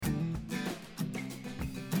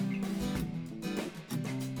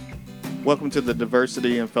Welcome to the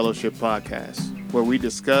Diversity and Fellowship Podcast, where we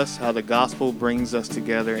discuss how the gospel brings us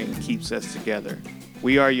together and keeps us together.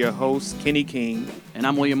 We are your hosts, Kenny King. And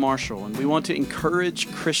I'm William Marshall, and we want to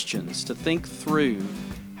encourage Christians to think through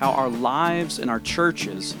how our lives and our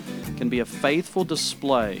churches can be a faithful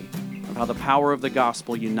display of how the power of the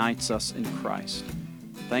gospel unites us in Christ.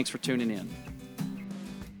 Thanks for tuning in.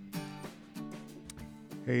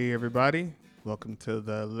 Hey, everybody. Welcome to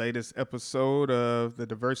the latest episode of the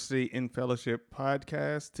Diversity in Fellowship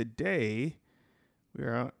Podcast. Today, we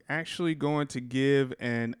are actually going to give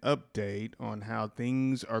an update on how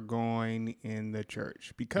things are going in the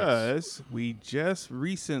church because we just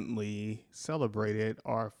recently celebrated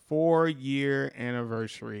our 4-year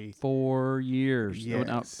anniversary. 4 years.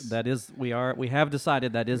 Yes. We have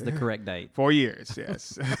decided that is the correct date. 4 years,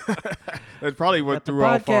 yes. That probably went Got the through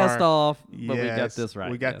all podcast far. off, but we got Yes, this right.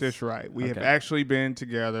 We got Yes. this right. We have Okay. actually been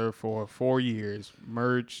together for 4 years,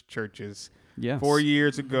 merged churches. Yes. 4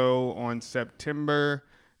 years ago on September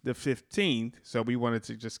the 15th. So we wanted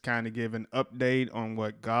to just kind of give an update on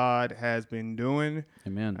what God has been doing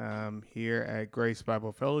Amen. here at Grace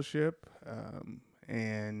Bible Fellowship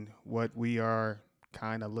and what we are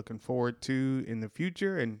kind of looking forward to in the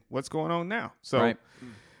future and what's going on now. So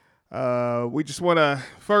we just want to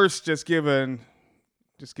first just give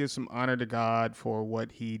some honor to God for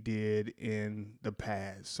what He did in the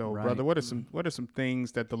past. So, Right. brother, what are some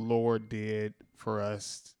things that the Lord did for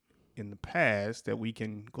us in the past that we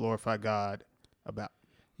can glorify God about?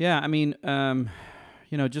 Yeah, I mean, the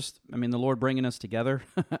Lord bringing us together.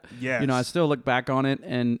 Yes. I still look back on it,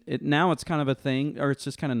 and now it's kind of a thing, or it's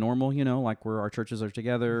just kind of normal, like where our churches are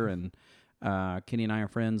together, and Kenny and I are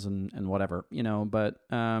friends, and whatever, but,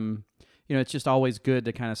 it's just always good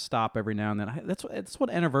to kind of stop every now and then. That's what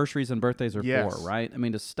anniversaries and birthdays are Yes. for, right? I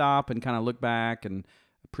mean, to stop and kind of look back and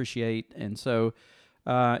appreciate, and so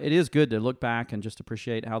it is good to look back and just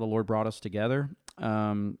appreciate how the Lord brought us together.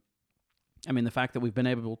 The fact that we've been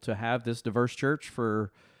able to have this diverse church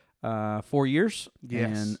for 4 years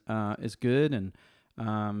Yes. and is good, and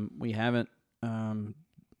we haven't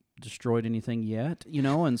destroyed anything yet,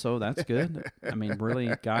 and so that's good. I mean,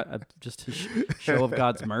 really, God, just a show of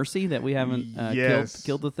God's mercy that we haven't Yes.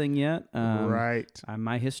 killed the thing yet. Right.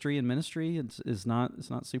 My history in ministry is not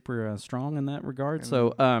super strong in that regard.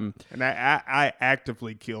 So, And I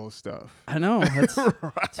actively kill stuff. I know that's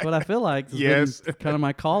what I feel like. It's Yes. been kind of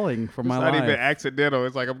my calling for my It's life. not even accidental.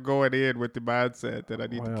 It's like I'm going in with the mindset that I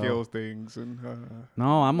need to Well. kill things. And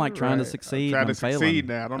No, I'm like trying to Right. succeed. I'm trying and to I'm succeed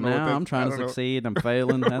failing. now. I don't know what that- I'm trying I to don't know. succeed. I'm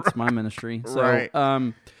failing. That's my ministry. So, Right.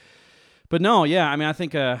 but no, yeah. I mean, I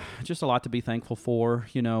think just a lot to be thankful for.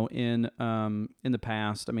 In the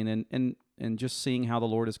past. I mean, and just seeing how the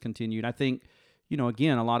Lord has continued. I think,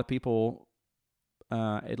 again, a lot of people,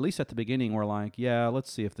 at least at the beginning, were like, "Yeah,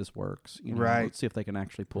 let's see if this works. Right. Let's see if they can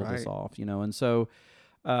actually pull this Right. off." And so.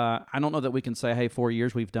 I don't know that we can say, "Hey, 4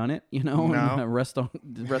 years we've done it," No. and rest on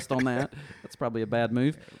that. That's probably a bad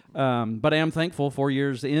move. But I am thankful 4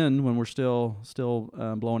 years in when we're still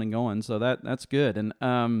blowing and going. So that's good. And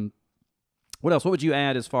what else? What would you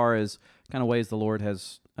add as far as kind of ways the Lord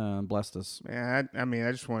has blessed us? Man,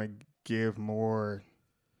 I just want to give more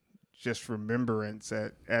just remembrance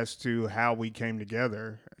as to how we came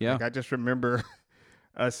together. Yeah. Like I just remember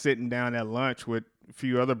us sitting down at lunch with a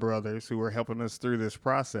few other brothers who were helping us through this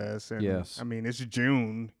process. And Yes. I mean, it's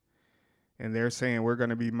June and they're saying we're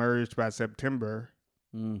going to be merged by September.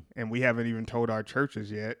 Mm. And we haven't even told our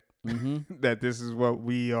churches yet hmm that this is what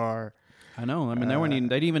we are. I know. I mean, they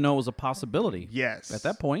didn't even know it was a possibility. Yes. At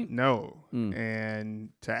that point. No. Mm. And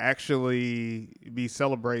to actually be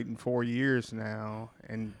celebrating 4 years now,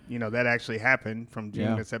 and, that actually happened from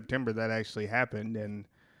June Yeah. to September, that actually happened. And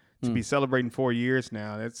to Mm. be celebrating 4 years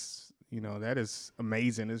now, that is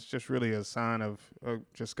amazing. It's just really a sign of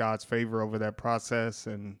just God's favor over that process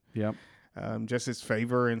and Yep. just His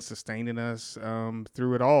favor in sustaining us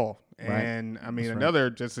through it all. Right. And I mean, That's right. another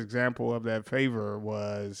just example of that favor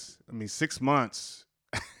was, 6 months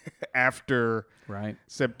after Right.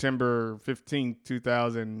 September 15th,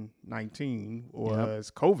 2019 was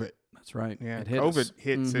COVID. That's right. Yeah, It hit COVID us.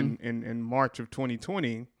 hits Mhm. in March of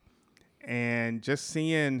 2020. And just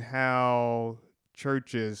seeing how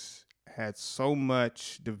churches had so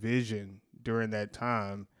much division during that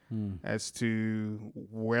time Mm. as to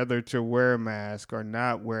whether to wear a mask or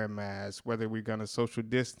not wear a mask, whether we're going to social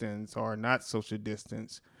distance or not social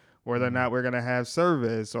distance, whether or not we're going to have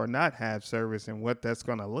service or not have service, and what that's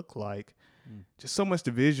going to look like. Just so much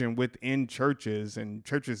division within churches, and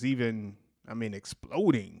churches even,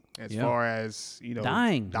 exploding as Yeah. far as,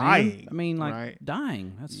 Dying. dying. Man. I mean, like right?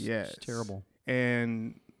 dying. That's Yes. just terrible.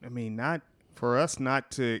 And not for us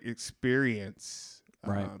not to experience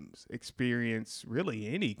Right. experience really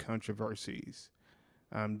any controversies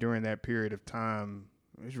during that period of time,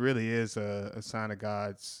 it really is a sign of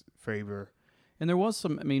God's favor. And there was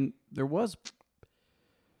some, I mean, there was,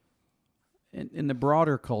 in the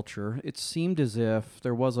broader culture, it seemed as if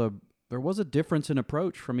there was a difference in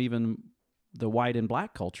approach from even the white and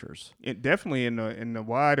black cultures. It definitely in the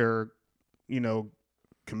wider,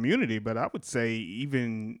 community, but I would say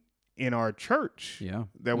even in our church, Yeah.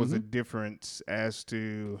 there was a difference as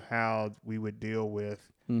to how we would deal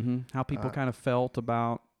with How people kind of felt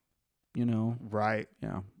about, right.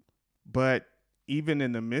 yeah. But even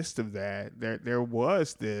in the midst of that, there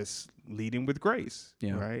was this leading with grace,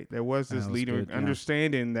 Yeah. right? There was this That was leading, good, yeah.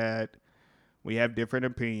 understanding that we have different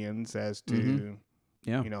opinions as to,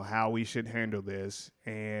 Yeah. how we should handle this,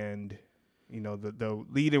 and the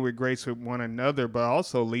leading with grace with one another, but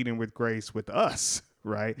also leading with grace with us,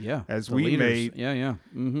 right? Yeah. As the we leaders. made Yeah.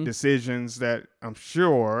 decisions that I'm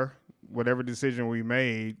sure whatever decision we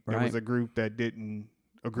made, there was Right. a group that didn't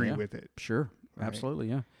agree Yeah. with it. Sure. Right. Absolutely.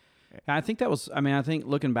 Yeah. I think that was, I think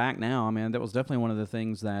looking back now, that was definitely one of the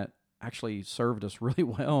things that actually served us really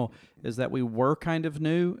well, is that we were kind of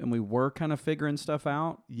new and we were kind of figuring stuff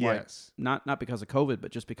out. Yes. Like, not because of COVID,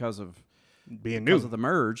 but just because of Being because new. of the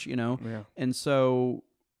merge, Yeah. And so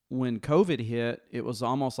when COVID hit, it was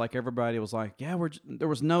almost like everybody was like, yeah,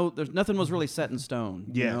 nothing was really set in stone,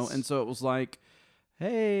 Yes. And so it was like,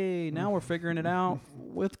 hey, now we're figuring it out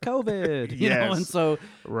with COVID, you know? Yes. And so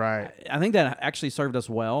Right. I think that actually served us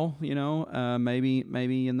well,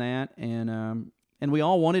 maybe in that. And we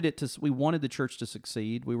all wanted we wanted the church to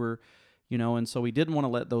succeed. We were, and so we didn't want to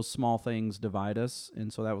let those small things divide us.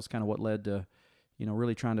 And so that was kind of what led to,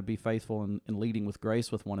 really trying to be faithful and leading with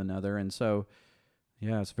grace with one another. And so,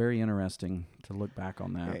 yeah, it's very interesting to look back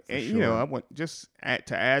on that. And, sure. I want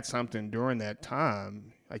to add something during that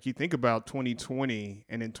time. Like you think about 2020,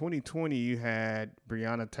 and in 2020 you had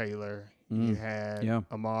Breonna Taylor, you had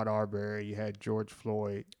Ahmaud Arbery, you had George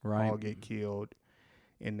Floyd all get killed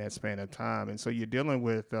in that span of time. And so you're dealing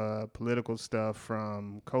with political stuff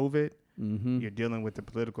from COVID. You're dealing with the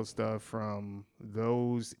political stuff from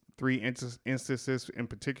those three instances in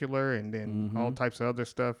particular, and then all types of other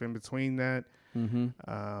stuff in between that.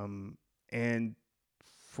 And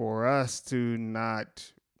for us to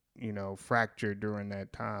not, fracture during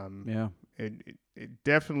that time, it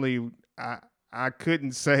definitely, I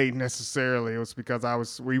couldn't say necessarily it was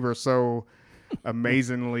because we were so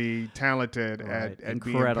amazingly talented at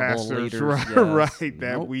being pastors, leaders, right,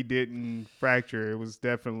 that we didn't fracture. It was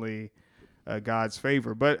definitely God's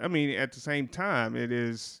favor. But I mean, at the same time,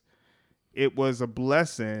 it was a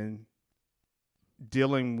blessing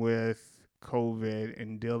dealing with COVID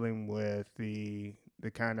and dealing with the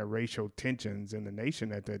kind of racial tensions in the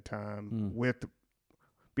nation at that time, with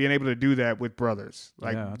being able to do that with brothers,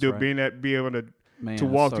 like being able to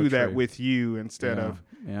walk through that with you instead of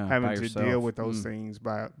having to deal with those things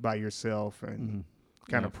by yourself and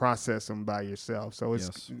kind of process them by yourself. So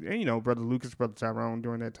it's, and, Brother Lucas, Brother Tyrone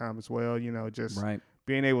during that time as well, just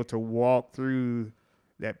being able to walk through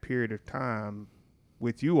that period of time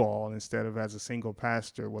with you all instead of as a single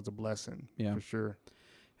pastor was a blessing for sure.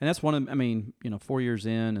 And that's one of, 4 years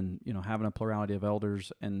in and, having a plurality of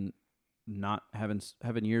elders and not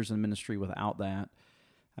having years in ministry without that.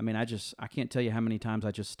 I can't tell you how many times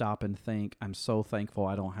I just stop and think, I'm so thankful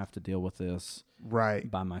I don't have to deal with this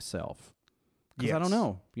by myself. Because I don't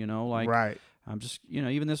know, I'm just,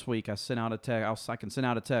 even this week I sent out a text. I can send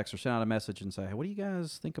out a text or send out a message and say, hey, what do you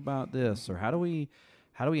guys think about this? Or how do we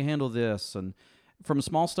handle this? And from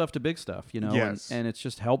small stuff to big stuff, Yes. and it's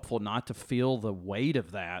just helpful not to feel the weight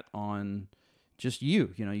of that on just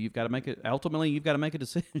you. You've got to make it. Ultimately, you've got to make a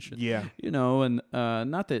decision. Yeah. And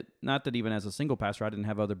not that even as a single pastor, I didn't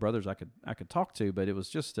have other brothers I could talk to, but it was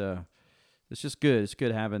just it's just good. It's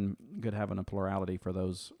good having a plurality for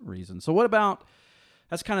those reasons. So what about,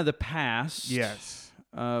 that's kind of the past. Yes.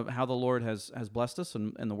 How the Lord has blessed us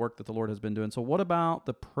and the work that the Lord has been doing. So what about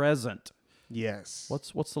the present? Yes.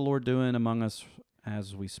 What's the Lord doing among us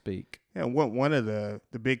as we speak? Yeah, one of the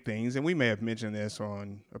big things, and we may have mentioned this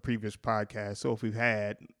on a previous podcast, so if we've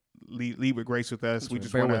had lead with grace with us, we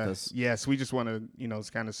just want to, yes, we just want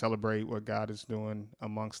to, kind of celebrate what God is doing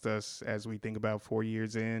amongst us as we think about 4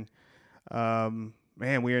 years in.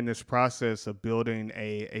 Man, we're in this process of building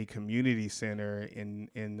a community center in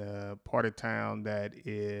the part of town that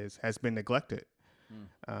has been neglected.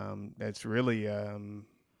 That's really in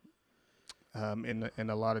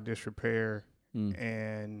a lot of disrepair,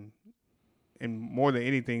 and more than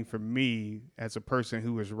anything for me as a person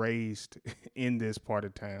who was raised in this part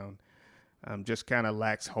of town, just kind of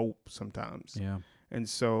lacks hope sometimes. Yeah. And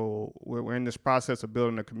so we're in this process of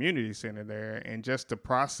building a community center there, and just the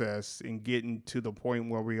process and getting to the point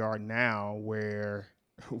where we are now, where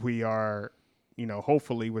we are,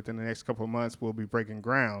 hopefully within the next couple of months, we'll be breaking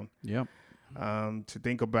ground. Yep. To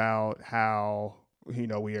think about how,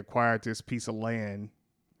 we acquired this piece of land,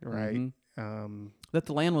 right? Mm-hmm. That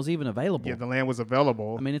the land was even available. Yeah, the land was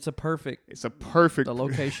available. I mean, it's a perfect. The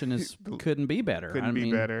location couldn't be better. Couldn't be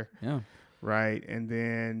better. Yeah. Right. And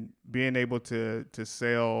then being able to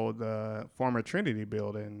sell the former Trinity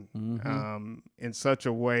building in such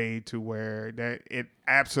a way to where that it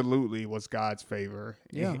absolutely was God's favor.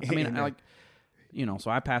 Yeah. I mean, so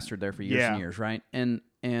I pastored there for years and years, right? And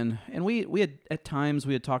we had at times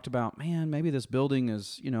we had talked about, man, maybe this building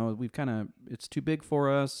is, it's too big for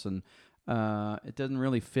us, and it doesn't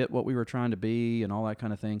really fit what we were trying to be and all that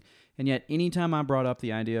kind of thing. And yet anytime I brought up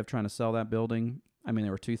the idea of trying to sell that building, I mean,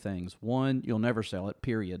 there were two things. One, you'll never sell it,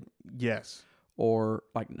 period. Yes. Or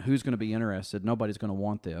like, who's going to be interested? Nobody's going to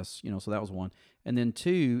want this, so that was one. And then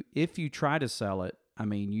two, if you try to sell it, I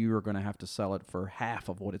mean, you are going to have to sell it for half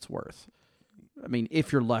of what it's worth. I mean,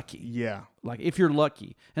 if you're lucky. Yeah. Like, if you're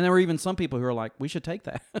lucky. And there were even some people who are like, we should take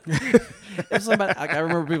that. If somebody, I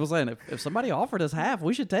remember people saying, if somebody offered us half,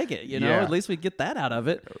 we should take it. At least we get that out of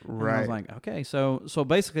it. Right. And I was like, okay. So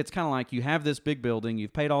basically, it's kind of like you have this big building,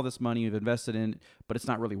 you've paid all this money, you've invested in it, but it's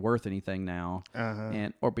not really worth anything now.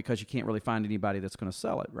 Or because you can't really find anybody that's going to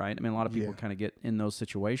sell it, right? I mean, a lot of people kind of get in those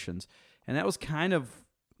situations. And that was kind of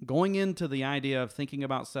going into the idea of thinking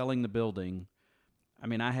about selling the building. I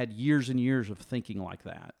mean, I had years and years of thinking like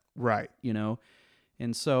that. Right.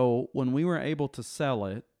 And so when we were able to sell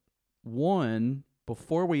it, one,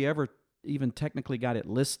 before we ever even technically got it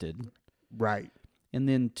listed. Right. And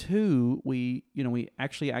then two,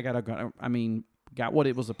 got what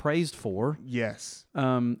it was appraised for. Yes.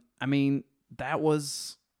 I mean, that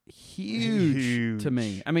was huge to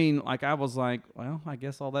me. I mean, like, I was like, well, I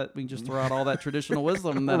guess we can just throw out all that traditional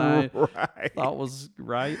wisdom that I thought was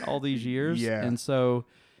right all these years. Yeah. And so,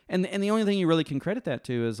 and the only thing you really can credit that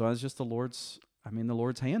to is just the Lord's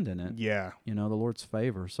hand in it. Yeah. The Lord's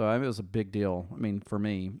favor. So it was a big deal. I mean, for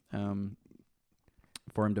me,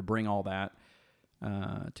 for him to bring all that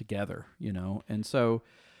together, and so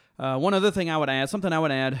one other thing something I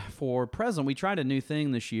would add for present, we tried a new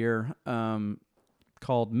thing this year,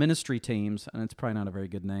 called ministry teams, and it's probably not a very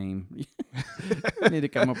good name. I need to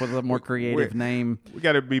come up with a more creative name. We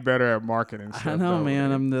got to be better at marketing stuff. I know,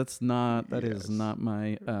 man. That is not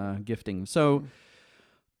my gifting. So,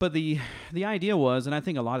 but the idea was, and I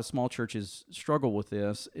think a lot of small churches struggle with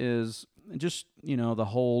this, is just the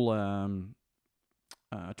whole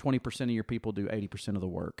 20% of your people do 80% of the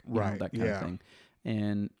work, right? That kind of thing.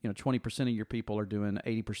 And 20% of your people are doing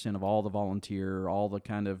 80% of all the volunteer, all the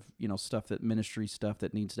kind of ministry stuff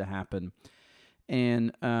that needs to happen.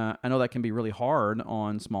 And I know that can be really hard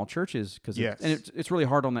on small churches because it's really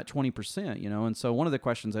hard on that 20%. And so one of the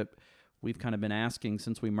questions that we've kind of been asking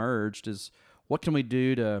since we merged is, what can we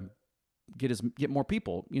do to get more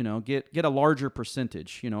people? Get a larger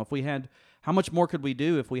percentage. If we had, how much more could we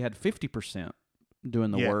do if we had 50%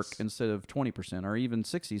 doing the work instead of 20%, or even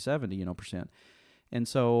 60, 70, percent? And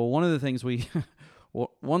so one of the things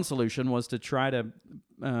one solution was to try to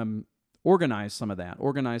organize some of that,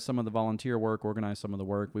 organize some of the volunteer work, organize some of the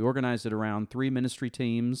work. We organized it around 3 ministry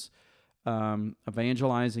teams,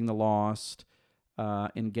 evangelizing the lost,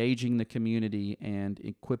 engaging the community, and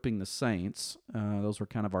equipping the saints. Those were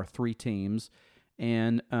kind of our 3 teams.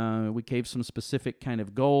 And we gave some specific kind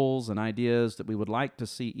of goals and ideas that we would like to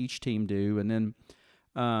see each team do. And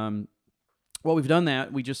then well, we've done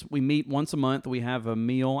that. We meet once a month. We have a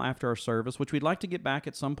meal after our service, which we'd like to get back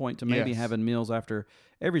at some point to maybe having meals after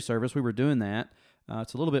every service. We were doing that.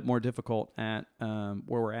 It's a little bit more difficult at where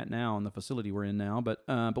we're at now in the facility we're in now, but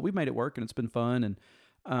we've made it work, and it's been fun.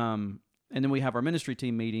 And then we have our ministry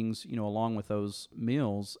team meetings, along with those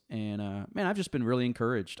meals. And man, I've just been really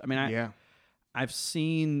encouraged. I mean, I've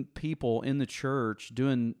seen people in the church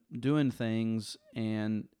doing things,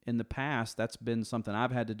 and in the past that's been something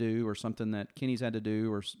I've had to do, or something that Kenny's had to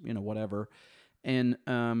do, or whatever, and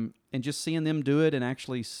just seeing them do it and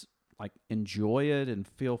actually like enjoy it and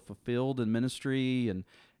feel fulfilled in ministry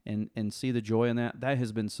and see the joy in that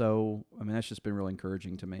has been so. I mean, that's just been really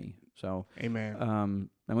encouraging to me. So, amen.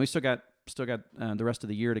 And we still got the rest of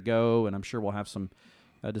the year to go, and I'm sure we'll have some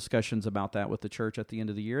discussions about that with the church at the end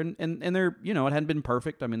of the year. And there, it hadn't been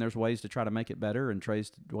perfect. I mean, there's ways to try to make it better and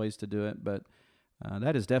ways to do it, but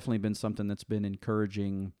that has definitely been something that's been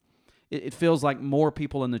encouraging. It feels like more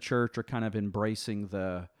people in the church are kind of embracing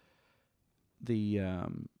the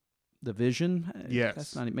the vision. Yes.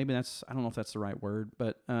 That's not, maybe that's, I don't know if that's the right word,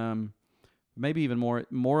 but maybe even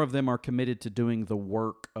more of them are committed to doing the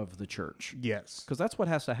work of the church. Yes. Because that's what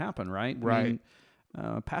has to happen, right? Right. I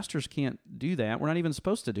mean, pastors can't do that. We're not even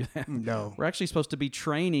supposed to do that. No. We're actually supposed to be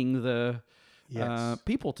training the Yes.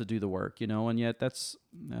 people to do the work, and yet that's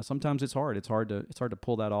sometimes it's hard. It's hard to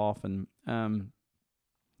pull that off. And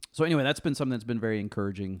so anyway, that's been something that's been very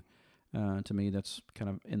encouraging to me. That's kind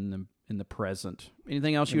of in the present.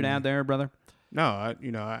 Anything else you'd add there, brother? No,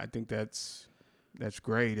 I think that's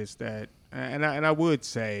great. Is that, and I would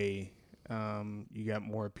say, you got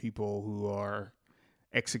more people who are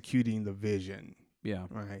executing the vision. Yeah.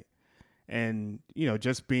 Right. And,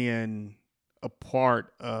 just being a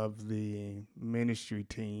part of the ministry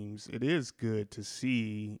teams, it is good to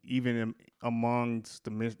see, even amongst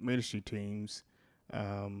the ministry teams,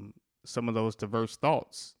 some of those diverse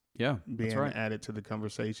thoughts Yeah. being That's right. added to the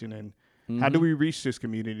conversation. And Mm-hmm. how do we reach this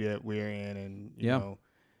community that we're in? And, you know,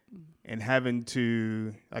 and having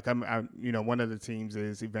to, like, one of the teams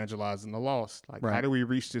is evangelizing the lost. Like, Right. how do we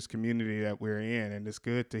reach this community that we're in? And it's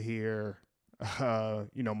good to hear,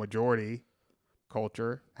 majority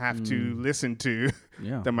culture have to listen to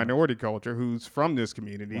the minority culture who's from this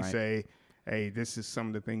community Right. say, hey, this is some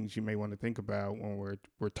of the things you may want to think about when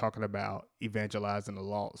we're talking about evangelizing the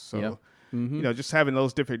lost. So, just having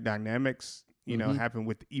those different dynamics,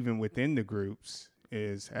 happen even within the groups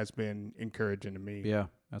has been encouraging to me. Yeah,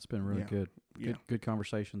 that's been really good. Yeah. Good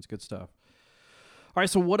conversations, good stuff. All right,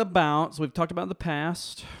 so we've talked about the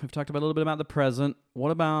past, we've talked about a little bit about the present.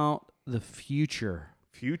 What about the future?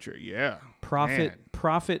 Future, yeah.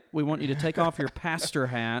 Prophet, we want you to take off your pastor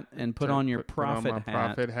hat and put on your prophet hat.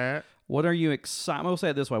 Prophet hat. What are you excited? We'll say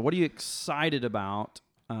it this way. What are you excited about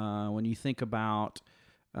when you think about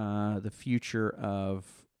the future of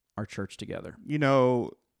our church together?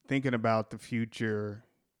 Thinking about the future,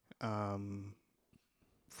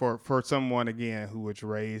 for someone again who was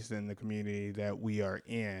raised in the community that we are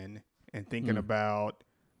in, and thinking about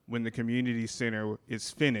when the community center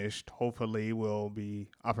is finished, hopefully will be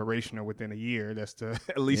operational within a year. That's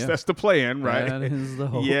that's the plan, right? That is the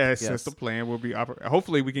hope. Yes, that's the plan. We'll be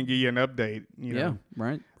hopefully we can give you an update.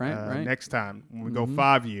 Right. Next time when we go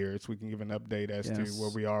 5 years, we can give an update as to where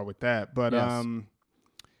we are with that. But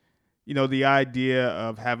the idea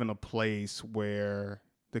of having a place where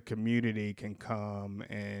the community can come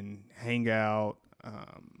and hang out,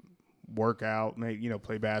 work out,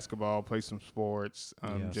 play basketball, play some sports,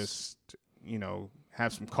 just,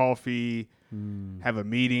 have some coffee, have a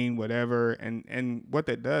meeting, whatever. And what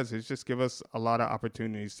that does is just give us a lot of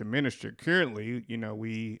opportunities to minister. Currently,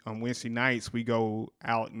 we, on Wednesday nights, we go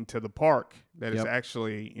out into the park. That is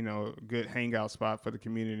actually, a good hangout spot for the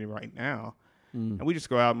community right now. And we just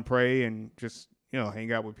go out and pray and just,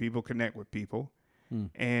 hang out with people, connect with people.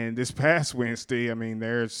 And this past Wednesday,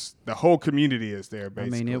 there's the whole community is there,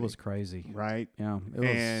 basically. It was crazy. Right? Yeah. It was.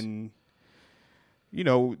 And,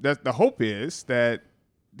 that the hope is that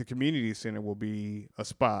the community center will be a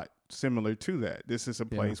spot similar to that. This is a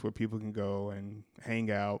place where people can go and hang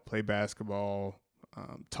out, play basketball,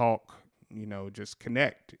 talk, just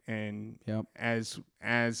connect. And as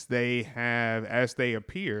they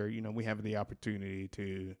appear, we have the opportunity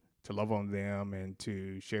to love on them and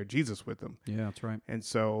to share Jesus with them. Yeah, that's right. And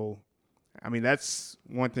so, that's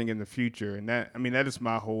one thing in the future. And that is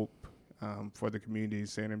my hope for the community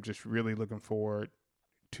center. I'm just really looking forward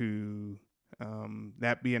to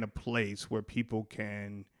that being a place where people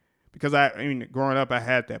can, because growing up, I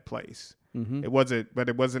had that place. Mm-hmm. It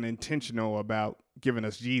wasn't intentional about giving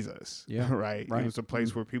us Jesus. Yeah. Right. It was a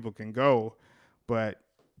place where people can go, but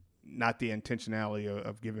not the intentionality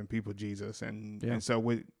of giving people Jesus. And so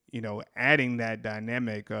with, adding that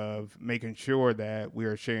dynamic of making sure that we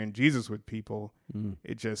are sharing Jesus with people,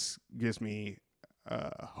 it just gives me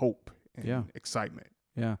hope and excitement.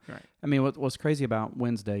 Yeah. Right. What's crazy about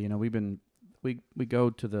Wednesday, we go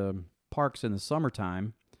to the parks in the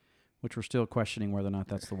summertime, which we're still questioning whether or not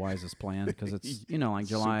that's the wisest plan, because it's, like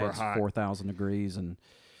July, it's 4,000 degrees and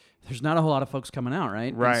there's not a whole lot of folks coming out,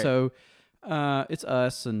 right? Right. And so it's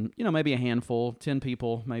us and, maybe a handful, 10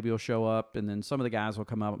 people maybe will show up, and then some of the guys will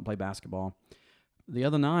come up and play basketball. The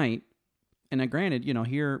other night, and granted,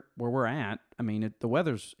 here where we're at, the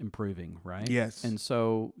weather's improving, right? Yes. And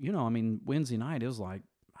so, Wednesday night is like,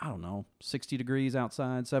 60 degrees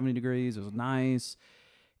outside, 70 degrees. It was nice.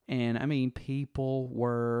 And, people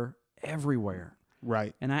were everywhere.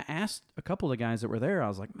 Right. And I asked a couple of the guys that were there, I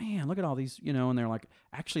was like, man, look at all these, and they're like,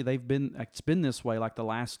 actually, it's been this way like the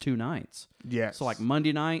last 2 nights. Yes. So like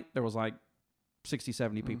Monday night, there was like 60,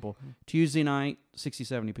 70 people. Tuesday night, 60,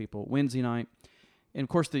 70 people. Wednesday night. And of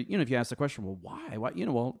course, if you ask the question, well, why? Why?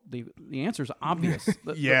 The answer is obvious.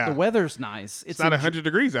 Yeah. The weather's nice. It's not 100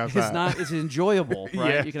 degrees outside. It's not. It's enjoyable,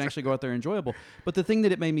 right? Yes. You can actually go out there and enjoyable. But the thing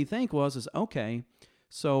that it made me think is okay,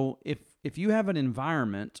 so if you have an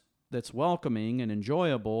environment that's welcoming and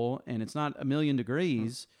enjoyable, and it's not 1,000,000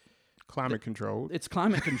 degrees, climate controlled. It's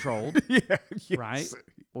climate controlled, Yes. right?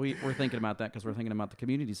 We're thinking about that because we're thinking about the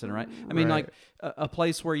community center, right? I mean, Right. like a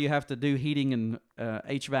place where you have to do heating and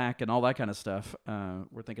HVAC and all that kind of stuff.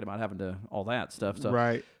 We're thinking about having to all that stuff. So,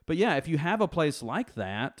 Right. But yeah, if you have a place like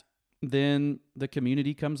that, then the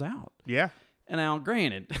community comes out. Yeah. And now,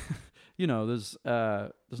 granted, there's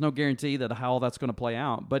no guarantee that how that's going to play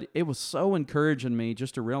out, but it was so encouraging me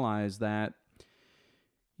just to realize that,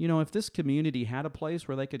 if this community had a place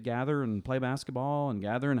where they could gather and play basketball and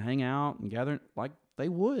gather and hang out and gather, like they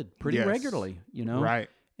would pretty Yes. regularly, Right.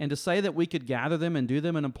 And to say that we could gather them and do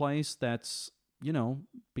them in a place that's,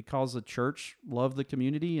 because the church loved the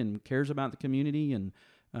community and cares about the community and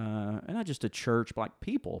not just a church, but like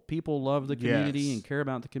people love the community Yes. and care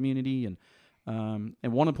about the community and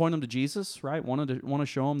want to point them to Jesus, right? Want to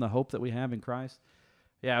show them the hope that we have in Christ.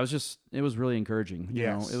 Yeah, it was really encouraging.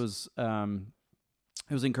 Yes.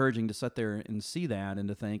 It was encouraging to sit there and see that and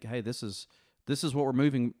to think, hey, this is what we're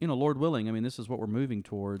moving, Lord willing. I mean, this is what we're moving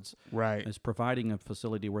towards. Right. Is providing a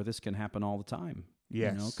facility where this can happen all the time.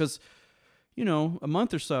 Yes. Because, a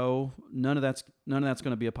month or so, none of that's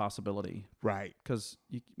going to be a possibility. Right. Because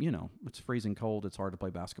it's freezing cold. It's hard to play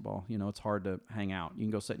basketball. It's hard to hang out. You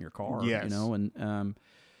can go sit in your car. Yes.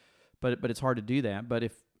 But it's hard to do that. But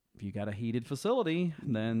if you got a heated facility,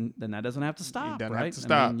 then that doesn't have to stop. doesn't right? have to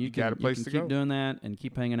stop. You got a place you can to keep go. doing that and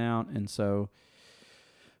keep hanging out. And so,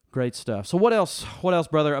 great stuff. So what else,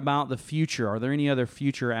 brother, about the future? Are there any other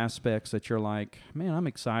future aspects that you're like, man, I'm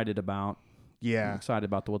excited about? Yeah. I'm excited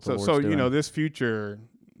about what the Lord's So doing. this future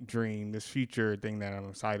dream, this future thing that I'm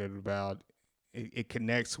excited about, it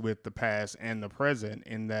connects with the past and the present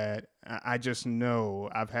in that I just know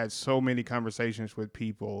I've had so many conversations with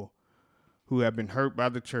people who have been hurt by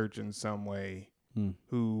the church in some way,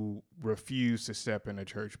 who refuse to step in a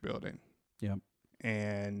church building. Yep.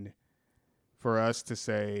 And for us to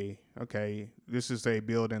say, okay, this is a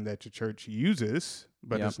building that your church uses,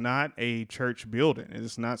 but Yep. it's not a church building.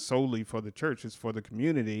 It's not solely for the church. It's for the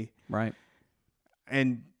community. Right.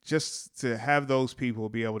 And just to have those people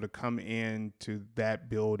be able to come into that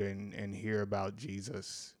building and hear about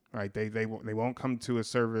Jesus, right? They won't come to a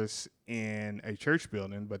service in a church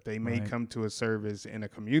building, but they may Right. come to a service in a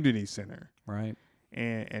community center. Right.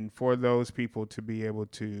 And for those people to be able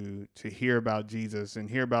to hear about Jesus and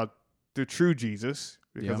hear about the true Jesus,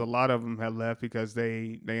 because Yeah. a lot of them have left because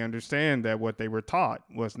they understand that what they were taught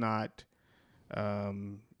was not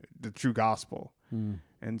the true gospel.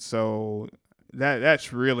 And so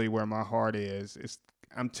that's really where my heart is.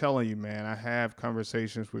 I'm telling you, man, I have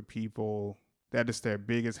conversations with people that is their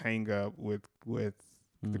biggest hang up with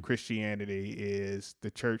the Christianity is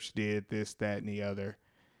the church did this, that, and the other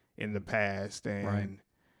in the past. And,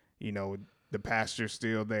 Right. The pastor's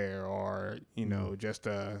still there, or, just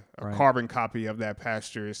a Right. carbon copy of that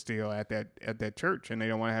pastor is still at that church, and they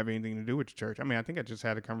don't want to have anything to do with the church. I mean, I think I just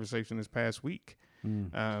had a conversation this past week,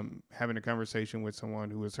 having a conversation with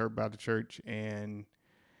someone who was hurt by the church, and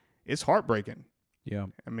it's heartbreaking. Yeah.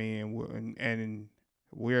 I mean, and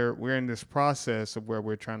we're in this process of where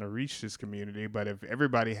we're trying to reach this community, but if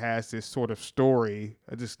everybody has this sort of story,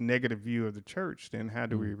 this negative view of the church, then how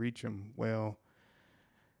do we reach them? Well,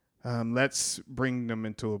 let's bring them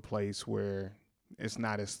into a place where it's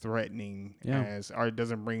not as threatening or it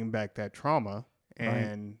doesn't bring back that trauma,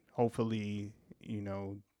 and hopefully,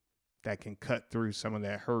 that can cut through some of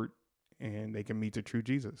that hurt, and they can meet the true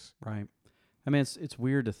Jesus. Right. I mean, it's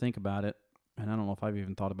weird to think about it, and I don't know if I've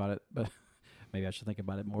even thought about it, but maybe I should think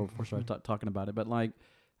about it more before I start talking about it. But like,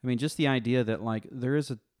 I mean, just the idea that like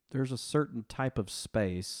there's a certain type of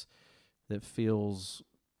space that feels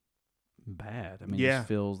bad. I mean, Yeah. it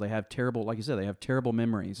feels they have terrible, like you said, they have terrible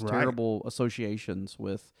memories, Right. terrible associations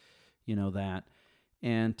with, that,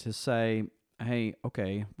 and to say, hey,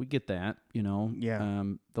 okay, we get that, Yeah.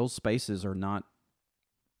 those spaces are not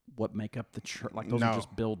what make up the church. Like those are No.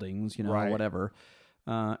 just buildings, Right. whatever.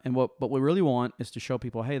 And what we really want is to show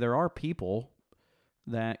people, hey, there are people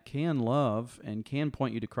that can love and can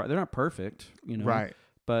point you to Christ. They're not perfect, Right.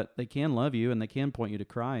 but they can love you and they can point you to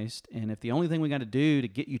Christ. And if the only thing we got to do to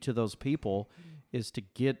get you to those people is to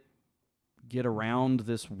get around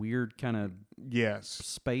this weird kind of Yes.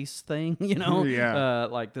 space thing, Yeah.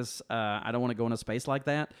 like this, I don't want to go in a space like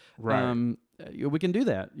that. Right. We can do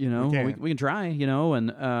that, we can. can try,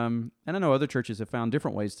 and I know other churches have found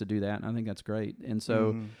different ways to do that, and I think that's great. And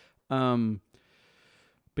so, Mhm.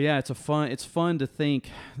 But yeah, it's fun to think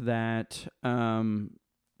that,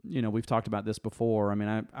 we've talked about this before. I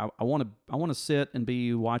mean, I want to sit and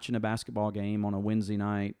be watching a basketball game on a Wednesday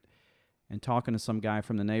night and talking to some guy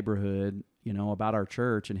from the neighborhood, about our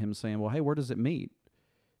church, and him saying, well, hey, where does it meet?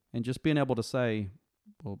 And just being able to say,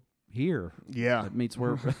 well, here. Yeah. It meets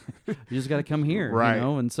where you just got to come here. Right.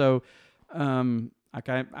 And so,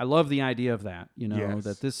 I love the idea of that,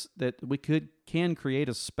 Yes. that we can create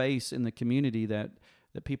a space in the community that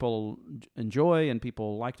people enjoy and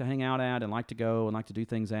people like to hang out at and like to go and like to do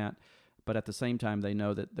things at, but at the same time they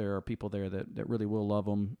know that there are people there that really will love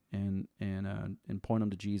them and point them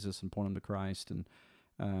to Jesus and point them to Christ, and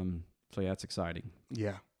so yeah, it's exciting.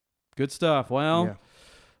 Yeah. Good stuff. Well. Yeah.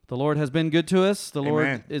 The Lord has been good to us. The Amen.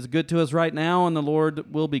 Lord is good to us right now, and the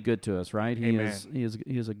Lord will be good to us, right? He Amen.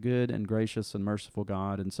 is a good and gracious and merciful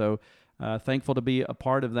God. And so thankful to be a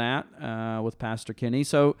part of that with Pastor Kenny.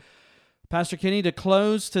 So, Pastor Kenny, to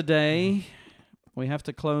close today, we have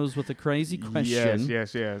to close with a crazy question.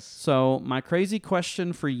 Yes. So my crazy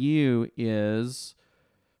question for you is,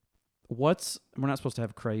 we're not supposed to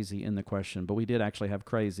have crazy in the question, but we did actually have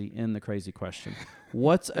crazy in the crazy question.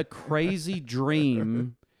 What's a crazy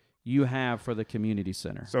dream you have for the community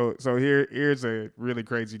center? So here's a really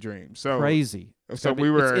crazy dream. So Crazy. So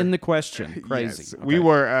we were it's in the question. Crazy. Yes, Okay. we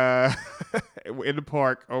were in the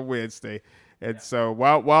park on Wednesday, and so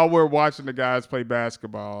while we're watching the guys play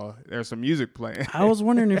basketball, there's some music playing. I was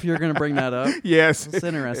wondering if you were going to bring that up. Yes, That's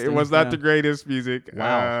interesting. It was not Yeah. the greatest music.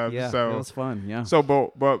 Wow. Yeah. So It was fun. Yeah. So,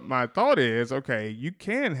 but my thought is, okay, you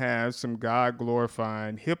can have some God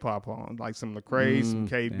glorifying hip hop on, like some Lecrae, some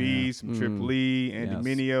KB, yeah. some Triple E, Andy Yes.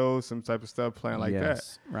 Mineo, some type of stuff playing like that.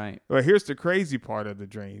 Yes. Right. But here's the crazy part of the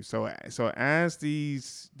dream. So as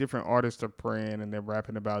these different artists are praying and they're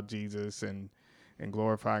rapping about Jesus and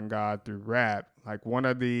glorifying God through rap, like one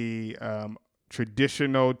of the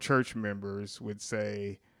traditional church members would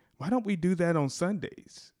say, "Why don't we do that on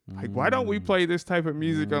Sundays? Like, why don't we play this type of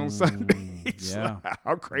music on Sundays?" Yeah.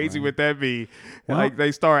 How crazy would that be? Well, Like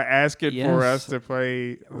they start asking for yes. us to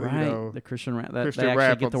play, Right. The Christian rap. Christian They actually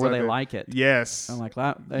rap get on to where they Sunday. like it. Yes. I'm like,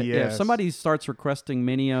 yeah, if Yes. somebody starts requesting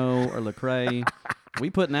Mineo or Lecrae, we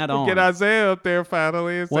putting that on. Get Isaiah up there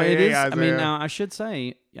finally and Well, say, it "Hey, is. Isaiah." I mean, now I should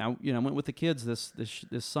say, I went with the kids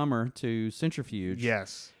this summer to Centrifuge.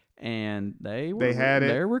 Yes. And they had it.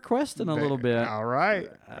 They're requesting a little bit. All right.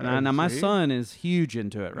 Now my See? son is huge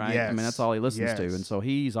into it, right? I mean, that's all he listens to, Yes. and so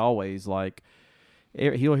he's always like,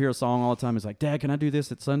 he'll hear a song all the time. He's like, "Dad, can I do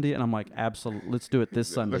this at Sunday?" And I'm like, "Absolutely, let's do it this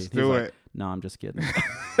Sunday." Let's He's do like, it. No, I'm just kidding.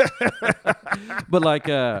 But like,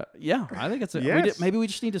 yeah, I think it's Yes. maybe we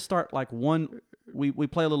just need to start like one. We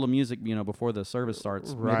play a little music, before the service starts.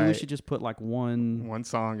 Maybe we Right. should just put like one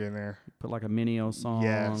song in there. put like a Mineo song,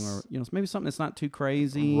 Yes. or maybe something that's not too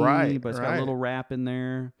crazy, Right, but it's got a right. little rap in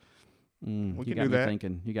there. We You can got do me that.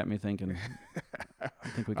 thinking. You got me thinking. I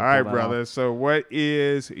think we can All right, pull that brother. off. So what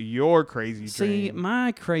is your crazy See, dream?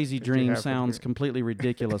 my crazy that you dream have for sounds the- completely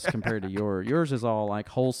ridiculous compared to yours. Yours is all like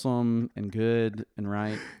wholesome and good and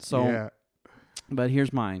right. So, yeah. but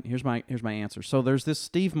here's mine. Here's my answer. So there's this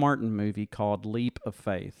Steve Martin movie called Leap of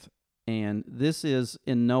Faith. And this is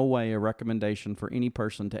in no way a recommendation for any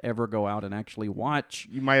person to ever go out and actually watch.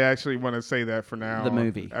 You might actually want to say that for now. The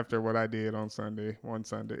movie. After what I did on one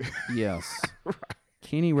Sunday. Yes.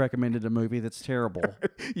 Kenny recommended a movie that's terrible.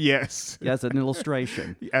 Yes. As an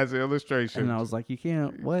illustration. As an illustration. And I was like, you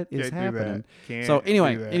can't, what is Can't do that. happening? Can't So do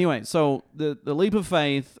that. anyway, so the Leap of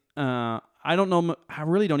Faith, I don't know, I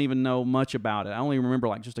really don't even know much about it. I only remember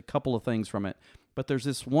like just a couple of things from it. But there's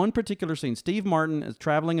this one particular scene. Steve Martin is a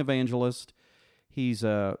traveling evangelist. He's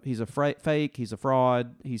a fake. He's a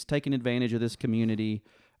fraud. He's taking advantage of this community.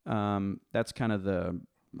 That's kind of the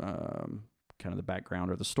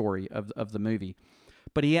background or the story of the movie.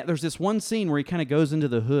 But there's this one scene where he kind of goes into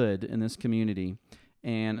the hood in this community,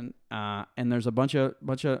 and there's a bunch of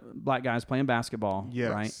black guys playing basketball,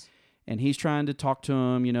 Yes. right? And he's trying to talk to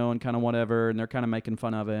them, and kind of whatever, and they're kind of making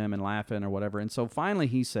fun of him and laughing or whatever. And so finally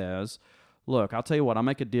he says, "Look, I'll tell you what, I'll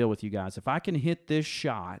make a deal with you guys. If I can hit this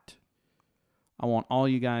shot, I want all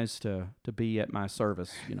you guys to be at my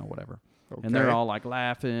service, whatever." Okay. And they're all like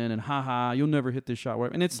laughing and ha, you'll never hit this shot.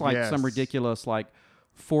 Whatever. And it's like some Yes. ridiculous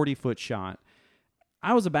 40-foot shot.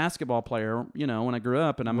 I was a basketball player, when I grew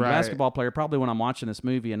up, and I'm a Right. basketball player probably when I'm watching this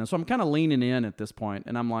movie. And so I'm kind of leaning in at this point,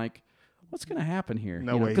 and I'm like, what's going to happen here?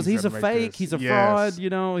 No way Because he's he's a gonna make fake, this. he's a Yes.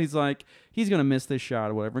 fraud, he's like, he's going to miss this shot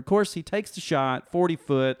or whatever. Of course, he takes the shot, 40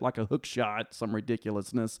 foot, like a hook shot, some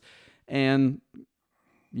ridiculousness. And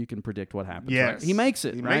you can predict what happens. Yes. Right? He makes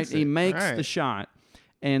it, He right? makes He it. makes the Right. shot.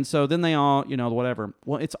 And so then they all, whatever.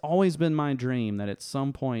 Well, it's always been my dream that at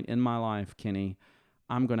some point in my life, Kenny,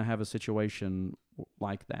 I'm going to have a situation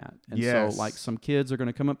like that. And Yes. so, like, some kids are going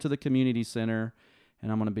to come up to the community center,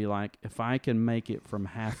 and I'm going to be like, if I can make it from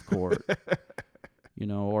half court,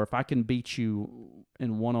 or if I can beat you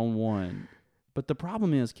in one-on-one. But the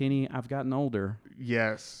problem is, Kenny, I've gotten older.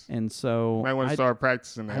 Yes. And so Might want to start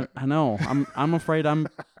practicing that. I know. I'm afraid I'm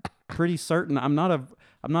pretty certain I'm not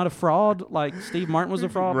a fraud like Steve Martin was a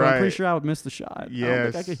fraud, but I'm pretty Right. sure I would miss the shot. I don't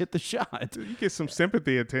Yes. think I could hit the shot. You get some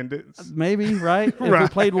sympathy attendance. Maybe, right? If we Right.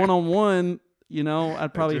 played one-on-one,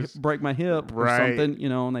 I'd probably just- break my hip or Right. something,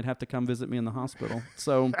 and they'd have to come visit me in the hospital.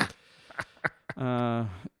 So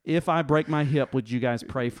if I break my hip, would you guys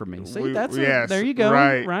pray for me? See, Yes. there you go.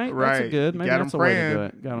 Right. That's a Right. good. Maybe Got 'em that's a way to do praying.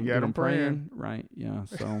 it. Got Got 'em them praying. Right. Yeah.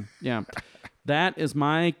 So, yeah. That is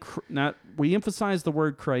my, we emphasize the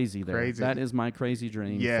word crazy there. Crazy. That is my crazy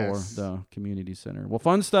dream Yes. for the community center. Well,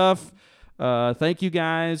 fun stuff. Thank you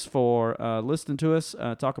guys for listening to us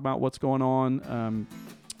talk about what's going on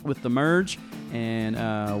with the merge,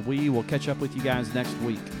 and we will catch up with you guys next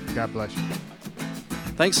week. God bless you.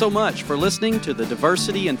 Thanks so much for listening to the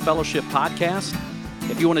Diversity and Fellowship podcast.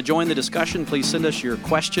 If you want to join the discussion, please send us your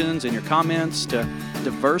questions and your comments to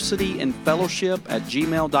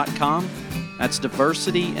diversityandfellowship@gmail.com. That's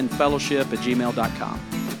diversityandfellowship@gmail.com.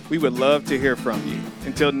 We would love to hear from you.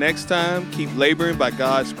 Until next time, keep laboring by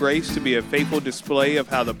God's grace to be a faithful display of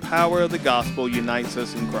how the power of the gospel unites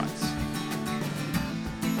us in Christ.